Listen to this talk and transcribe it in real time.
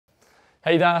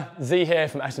Hey there, Z here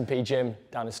from S&P Gym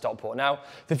down in Stockport. Now,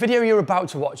 the video you're about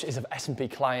to watch is of S&P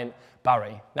client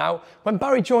Barry. Now, when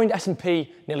Barry joined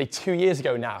S&P nearly 2 years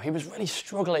ago now, he was really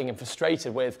struggling and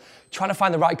frustrated with trying to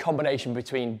find the right combination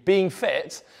between being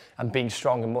fit and being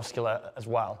strong and muscular as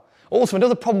well. Also,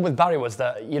 another problem with Barry was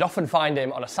that you'd often find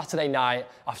him on a Saturday night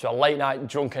after a late night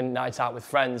drunken night out with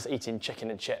friends eating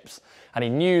chicken and chips. And he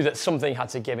knew that something had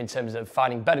to give in terms of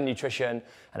finding better nutrition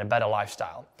and a better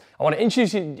lifestyle. I want to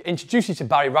introduce you to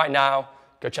Barry right now.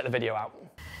 Go check the video out.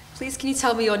 Please, can you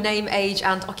tell me your name, age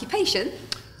and occupation?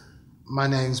 My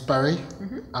name's Barry.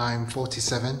 I'm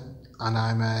 47 and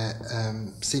I'm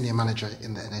a senior manager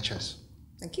in the NHS.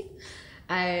 Thank you.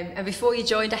 And before you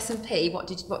joined S&P,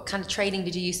 what kind of training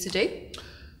did you used to do?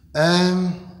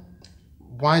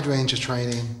 Wide range of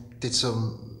training. Did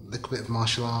some little bit of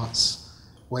martial arts,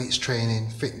 weights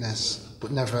training, fitness, but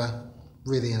never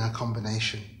really in a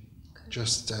combination. Okay.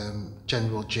 Just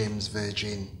general gyms,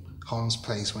 Virgin, Holmes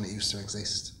Place when it used to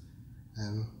exist.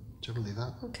 Generally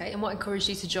that. Okay, and what encouraged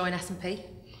you to join S&P?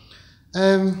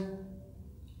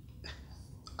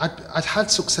 I'd had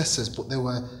successes, but they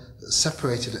were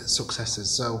separated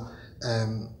successes. So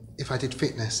if I did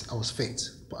fitness, I was fit,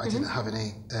 but I didn't have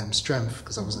any strength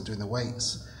because I wasn't doing the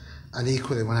weights. And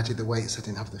equally, when I did the weights, I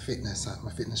didn't have the fitness.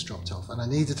 My fitness dropped off, and I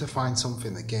needed to find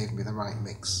something that gave me the right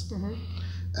mix.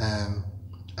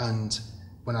 And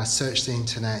when I searched the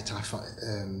internet,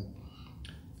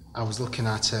 I was looking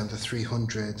at the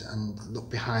 300 and looked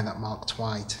behind that Mark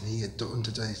Twight, and he had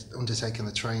undertaken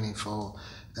the training for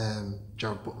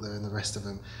Gerald Butler and the rest of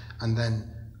them. And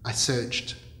then I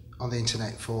searched on the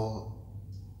internet for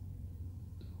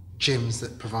gyms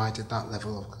that provided that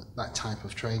level of that type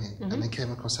of training, and then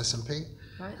came across S&P.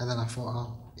 Right. And then I thought,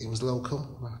 oh, it was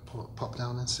local. I pop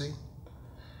down and see.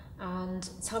 And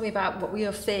tell me about what were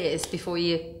your fears before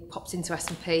you popped into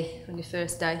S&P on your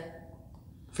first day?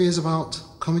 Fears about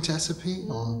coming to S&P?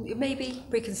 Or maybe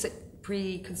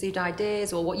preconceived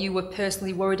ideas, or what you were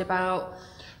personally worried about?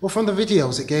 Well, from the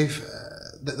videos it gave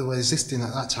that they were existing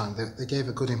at that time, they gave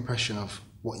a good impression of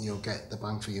what you'll get, the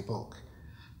bang for your buck.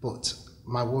 But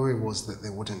my worry was that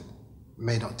they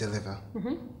may not deliver,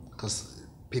 because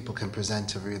people can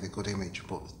present a really good image,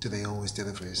 but do they always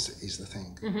deliver is the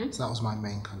thing. So that was my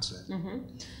main concern.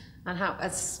 And how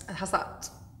has that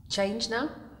changed now?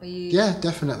 Yeah,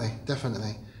 definitely.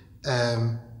 Definitely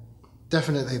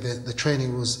the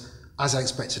training was as I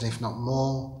expected, if not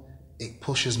more. It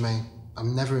pushes me.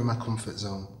 I'm never in my comfort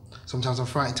zone. Sometimes I'm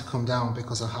frightened to come down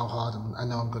because of how hard I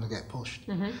know I'm going to get pushed.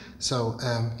 So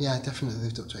yeah, definitely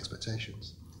lived up to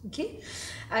expectations. Thank you.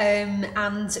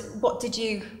 And what did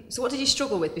you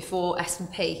struggle with before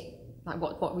S&P? Like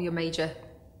what were your major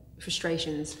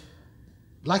frustrations?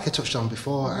 Like I touched on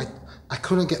before, I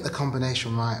couldn't get the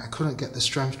combination right. I couldn't get the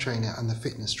strength training and the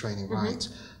fitness training right.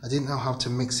 I didn't know how to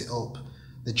mix it up.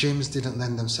 The gyms didn't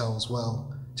lend themselves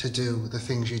well to do the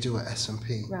things you do at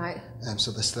S&P. Right.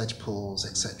 So the sledge pulls,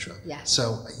 etc. Yeah.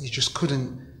 So you just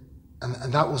couldn't,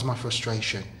 and that was my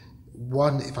frustration.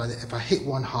 If I hit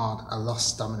one hard, I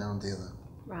lost stamina on the other.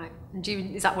 Right. And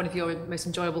is that one of your most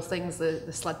enjoyable things,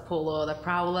 the sled pull or the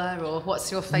prowler, or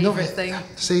what's your favourite thing?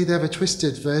 See, they have a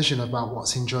twisted version about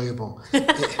what's enjoyable.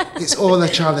 It's all a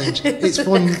challenge. It's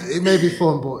fun. It may be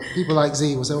fun, but people like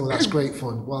Z will say, "Oh, that's great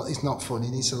fun." Well, it's not fun.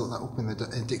 You need to look that up in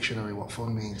the dictionary what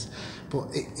fun means. But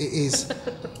it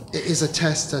is a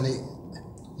test, and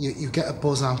you get a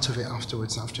buzz out of it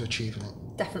afterwards after achieving it.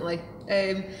 Definitely.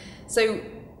 So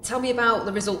tell me about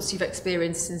the results you've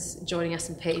experienced since joining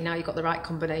S&P. Now you've got the right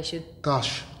combination.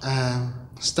 Gosh,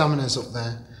 stamina's up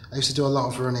there. I used to do a lot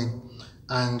of running,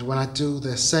 and when I do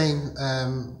the same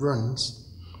runs,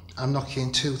 I'm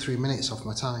knocking 2-3 minutes off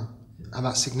my time, and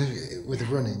that's significant with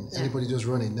running. Yeah. Anybody who does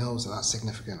running knows that that's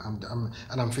significant.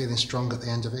 I'm feeling strong at the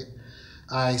end of it.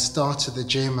 I started the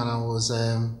gym and I was,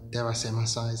 dare I say my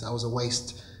size, I was a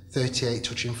waist 38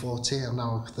 touching 40. I'm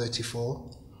now 34.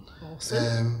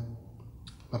 Awesome.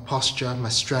 My posture, my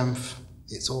strength,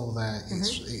 it's all there.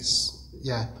 It's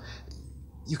yeah.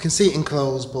 You can see it in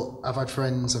clothes, but I've had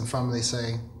friends and family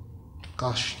say,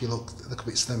 gosh, you look a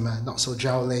bit slimmer, not so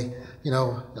jowly. You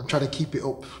know, I'm trying to keep it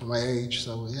up for my age.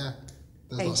 So yeah,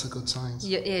 there's lots of good signs.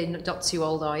 You're not too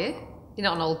old, are you? You're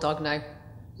not an old dog now.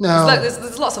 No.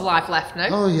 There's lots of life left now.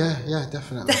 Oh yeah,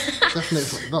 definitely.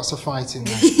 Definitely lots of fighting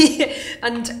there.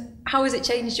 And how has it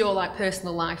changed your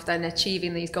personal life then,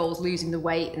 achieving these goals, losing the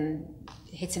weight and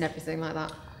hitting everything like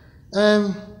that?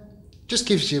 Just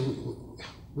gives you,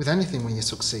 with anything when you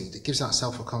succeed, it gives that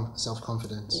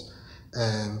self-confidence.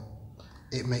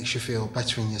 It makes you feel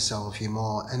better in yourself. You're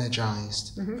more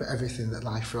energised for everything that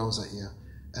life throws at you.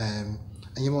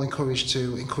 and you're more encouraged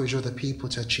to encourage other people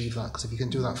to achieve that, because if you can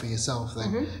do that for yourself,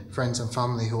 then friends and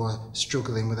family who are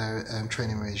struggling with their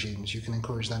training regimes, you can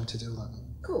encourage them to do that.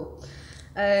 Cool.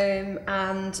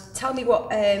 And tell me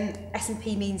what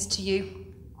S&P means to you.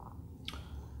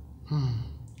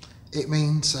 It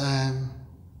means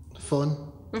fun.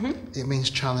 It means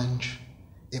challenge.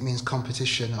 It means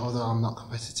competition, although I'm not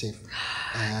competitive.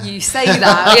 You say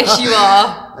that, yes you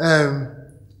are.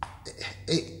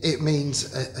 It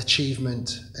means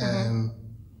achievement.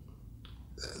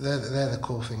 They're the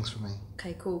core things for me.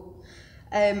 Okay, cool.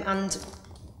 And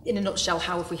in a nutshell,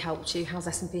 how have we helped you? How's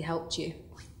S&P helped you?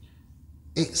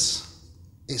 It's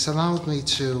allowed me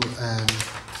to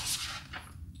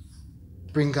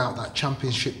bring out that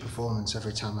championship performance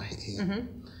every time I hit here.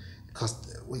 Because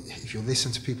if you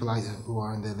listen to people like who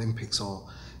are in the Olympics or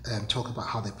talk about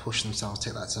how they push themselves,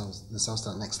 take themselves to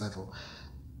that next level,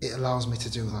 it allows me to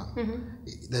do that.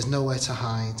 There's nowhere to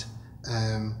hide.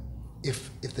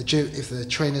 If the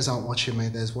trainers aren't watching me,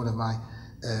 there's one of my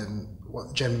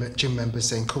gym members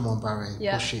saying, "Come on, Barry,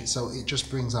 push it." So it just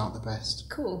brings out the best.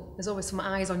 Cool. There's always some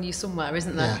eyes on you somewhere,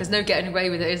 isn't there? Yeah. There's no getting away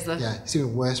with it, is there? Yeah, it's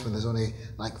even worse when there's only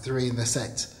like 3 in the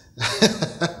set.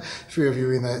 3 of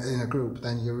you in a group,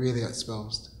 then you're really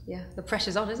exposed. Yeah, the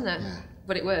pressure's on, isn't it? Yeah.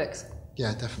 But it works.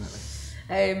 Yeah, definitely.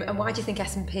 And why do you think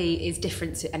S&P is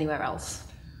different to anywhere else?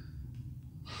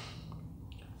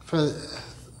 For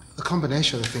the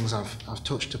combination of the things I've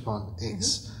touched upon,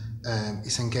 it's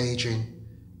engaging.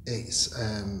 It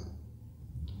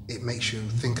makes you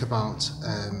think about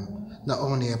not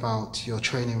only about your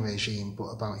training regime, but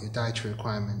about your dietary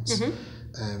requirements,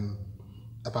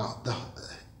 about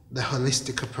the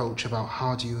holistic approach about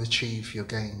how do you achieve your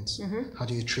gains, how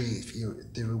do you achieve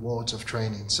the rewards of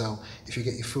training. So if you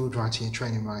get your food right and your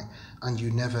training right, and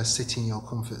you never sit in your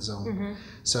comfort zone.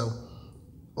 So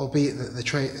albeit that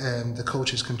the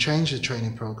coaches can change the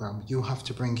training program, you have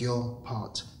to bring your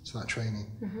part to that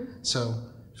training. So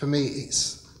for me,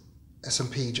 it's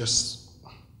S&P just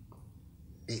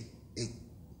it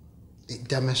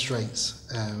demonstrates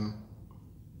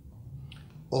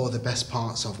all the best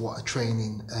parts of what a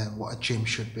training, what a gym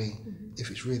should be, if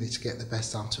it's really to get the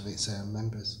best out of its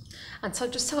members. And so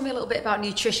just tell me a little bit about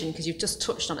nutrition, because you've just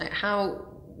touched on it. How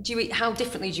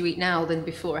differently do you eat now than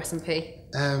before S&P?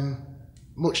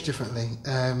 Much differently.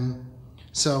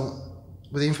 So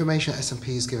with the information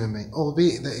S&P has given me,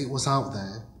 albeit that it was out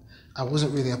there, I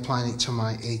wasn't really applying it to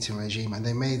my eating regime, and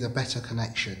they made a better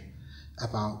connection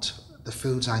about the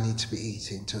foods I need to be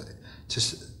eating to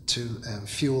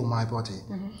fuel my body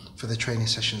for the training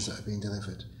sessions that are being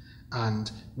delivered,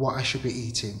 and what I should be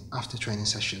eating after training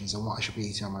sessions and what I should be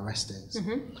eating on my rest days.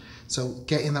 So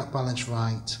getting that balance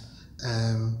right,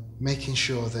 making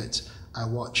sure that I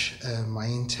watch my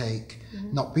intake,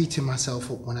 not beating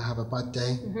myself up when I have a bad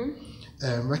day,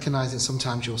 recognising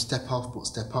sometimes you'll step off but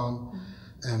step on.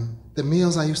 The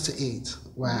meals I used to eat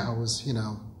where I was,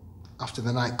 after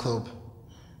the nightclub,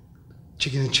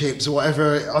 chicken and chips or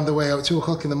whatever on the way out, 2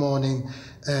 o'clock in the morning,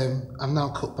 I've now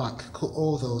cut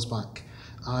all those back.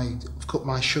 I've cut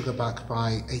my sugar back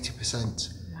by 80%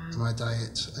 in my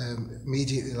diet.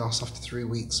 Immediately lost after 3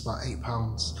 weeks about 8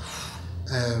 pounds.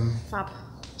 Fab.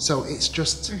 So it's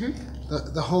just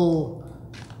the whole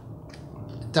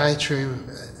dietary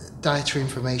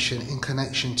information in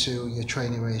connection to your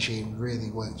training regime really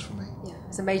worked for me. Yeah,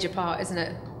 it's a major part, isn't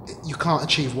it? You can't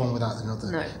achieve one without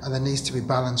another. No. And there needs to be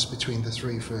balance between the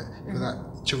three for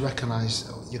that to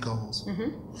recognise your goals.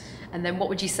 And then what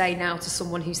would you say now to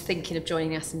someone who's thinking of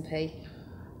joining S&P?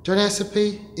 Joining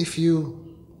S&P, if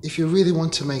you really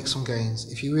want to make some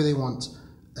gains, if you really want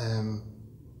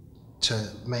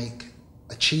to make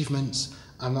achievements,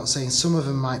 I'm not saying some of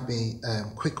them might be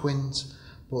quick wins,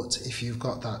 but if you've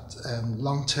got that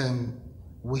long-term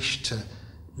wish to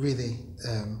really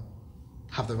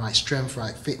have the right strength,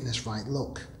 right fitness, right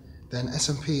look, then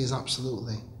S&P is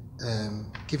absolutely,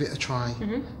 give it a try.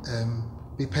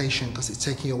 Be patient, because it's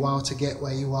taking you a while to get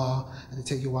where you are, and it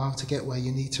takes you a while to get where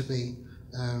you need to be.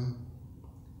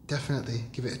 Definitely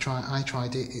give it a try. I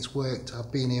tried it, it's worked.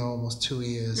 I've been here almost 2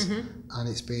 years, and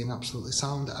it's been absolutely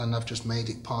sound, and I've just made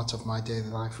it part of my daily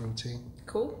life routine.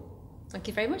 Cool. Thank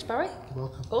you very much, Barry. You're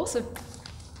welcome. Awesome.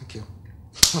 Thank you.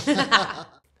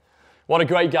 What a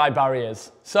great guy Barry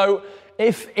is. So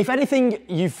if anything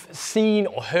you've seen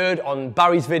or heard on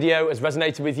Barry's video has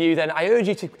resonated with you, then I urge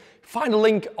you to find a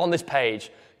link on this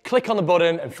page, click on the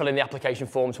button and fill in the application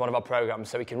form to one of our programs,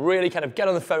 so we can really kind of get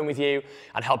on the phone with you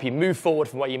and help you move forward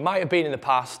from where you might have been in the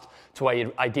past to where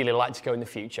you'd ideally like to go in the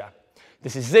future.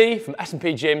 This is Z from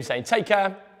S&P Gym saying take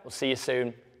care. We'll see you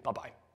soon. Bye-bye.